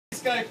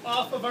Skype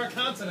off of our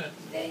continent?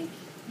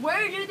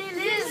 Where do they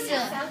live?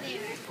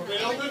 They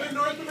don't live in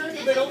North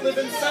America, they don't live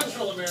in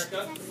Central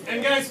America.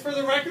 And guys, for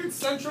the record,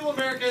 Central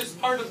America is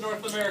part of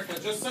North America.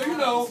 Just so you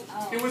know,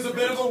 it was a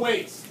bit of a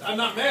waste. I'm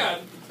not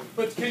mad,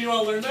 but can you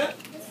all learn that?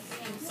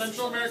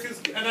 Central America is,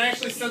 and I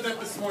actually said that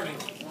this morning.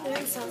 They're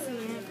in South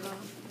America.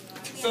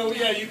 So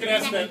yeah, you could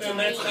ask that, and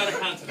that's not a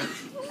continent.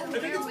 I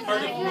think it's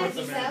part of North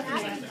America.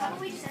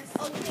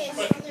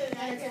 But,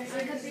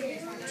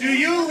 do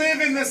you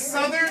live in the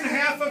southern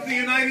half of the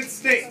United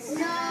States?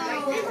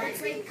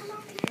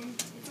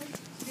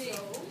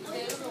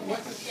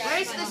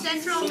 Where's the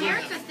Central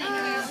America thing?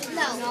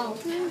 No.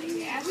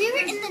 We were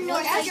in the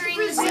north during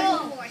the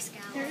Civil War,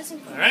 Scout.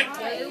 All right.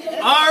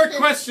 Our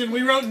question.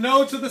 We wrote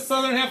no to the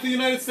southern half of the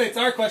United States.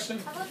 Our question.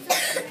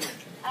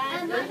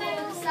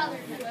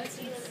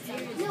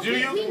 Do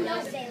you?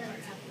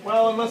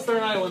 Well, unless they're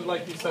an island,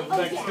 like you said,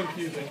 that's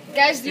confusing.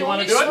 Guys, do you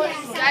want to do it?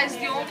 Guys,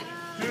 the only.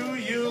 Do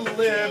you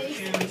live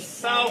in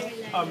South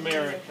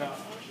America?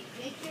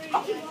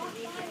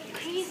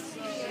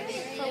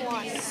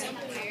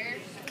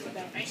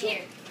 Your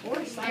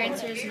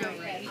answer is no,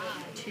 right?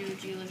 Do you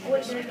live in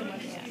South America?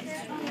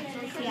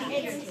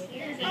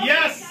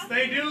 Yes,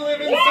 they do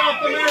live in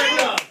South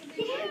America.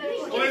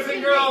 Boys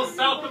and girls,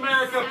 South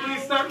America,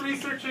 please start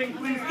researching.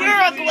 Please.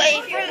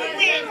 Uruguay for the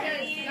win.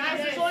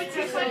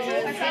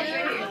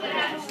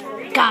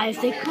 Guys,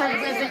 they could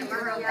live in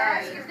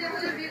Uruguay.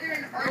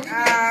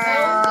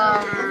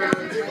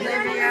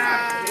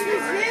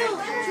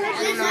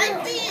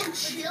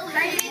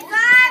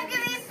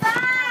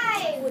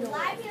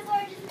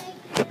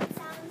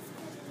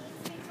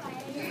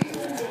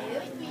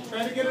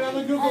 Try to get it on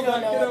the Google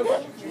Doc, kiddo.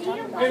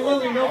 Hey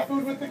Lily, no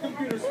food with the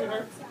computer,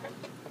 sweetheart.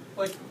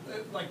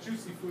 Like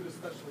juicy food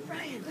especially.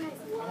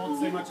 I won't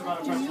say much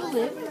about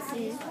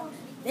it.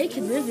 They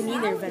could live in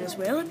either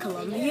Venezuela,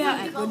 Colombia,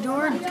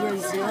 Ecuador,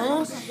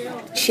 Brazil,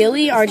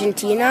 Chile,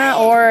 Argentina,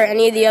 or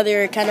any of the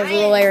other kind of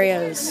rural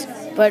areas.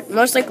 But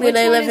most likely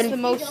they live in the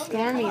most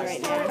stormy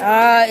right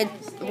now?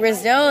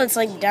 Brazil. It's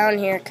like down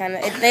here, kind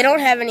of. They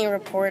don't have any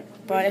report,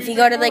 but if you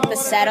go to like the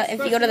satellite,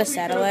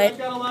 I've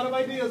got a lot of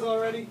ideas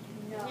already.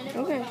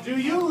 Okay. Do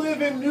you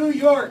live in New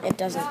York? It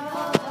doesn't.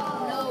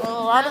 A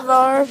lot of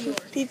our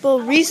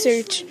people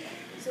research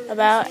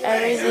about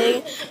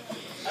everything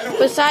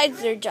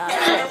besides their job.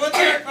 What's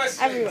your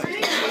question? Everyone,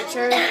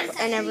 teacher,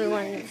 and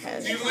everyone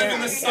has. Do you live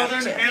in the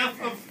southern half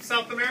of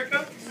South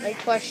America? Like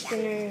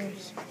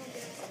questioners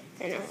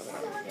and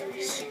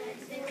others.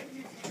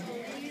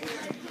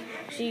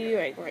 See,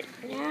 like right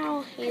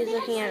now, he's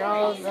looking at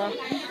all of the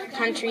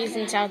countries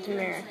in South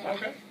America.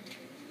 Okay.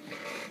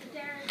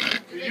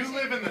 Do you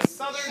live in the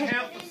southern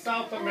half of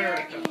South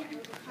America?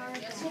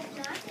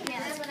 Yeah,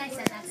 that's what I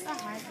said. That's the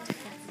hard one.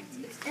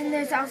 And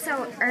there's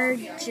also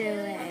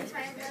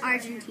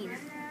Argentina.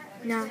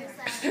 No.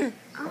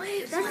 Oh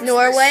wait, that's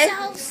Norway? the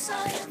south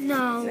side.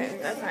 No.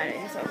 That's not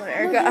in South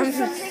America. I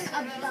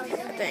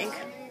think.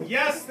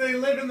 Yes, they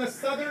live in the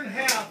southern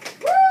half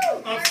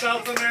of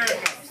South America.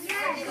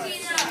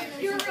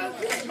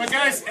 But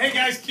guys, hey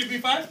guys,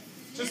 QB5,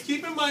 just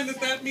keep in mind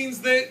that means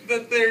that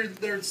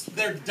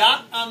their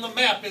dot on the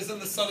map is in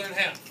the southern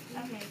half.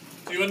 Okay.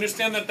 Do you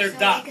understand that their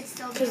dot?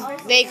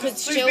 They could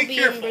still be be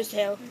careful. in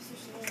Brazil.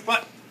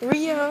 What?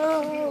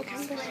 Rio.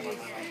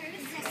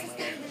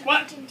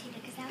 What?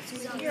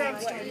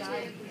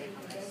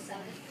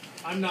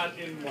 I'm not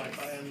in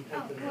Wi-Fi. I'm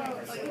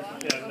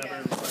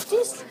never.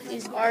 This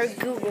is our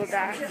Google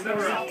Doc. So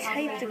we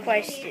type the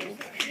question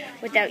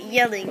without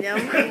yelling them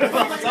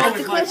at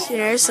the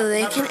questioner so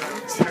they can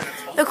answer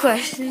the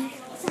question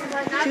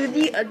to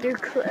the other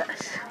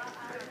class.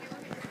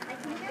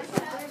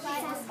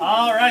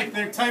 All right,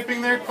 they're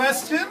typing their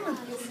question.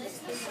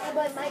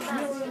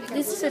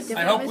 This is a different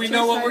I hope we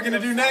know what we're going to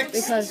do next.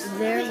 because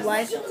their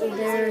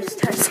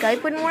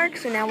Skype wouldn't work,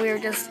 so now we are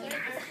just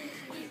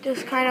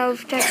kind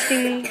of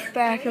texting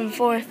back and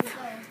forth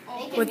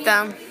with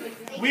them.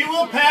 We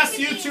will pass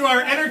you to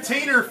our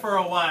entertainer for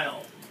a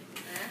while.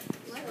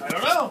 I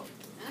don't know.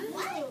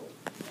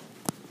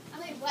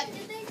 What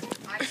did they say?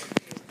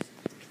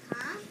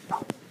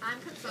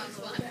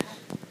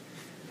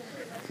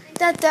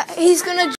 He's gonna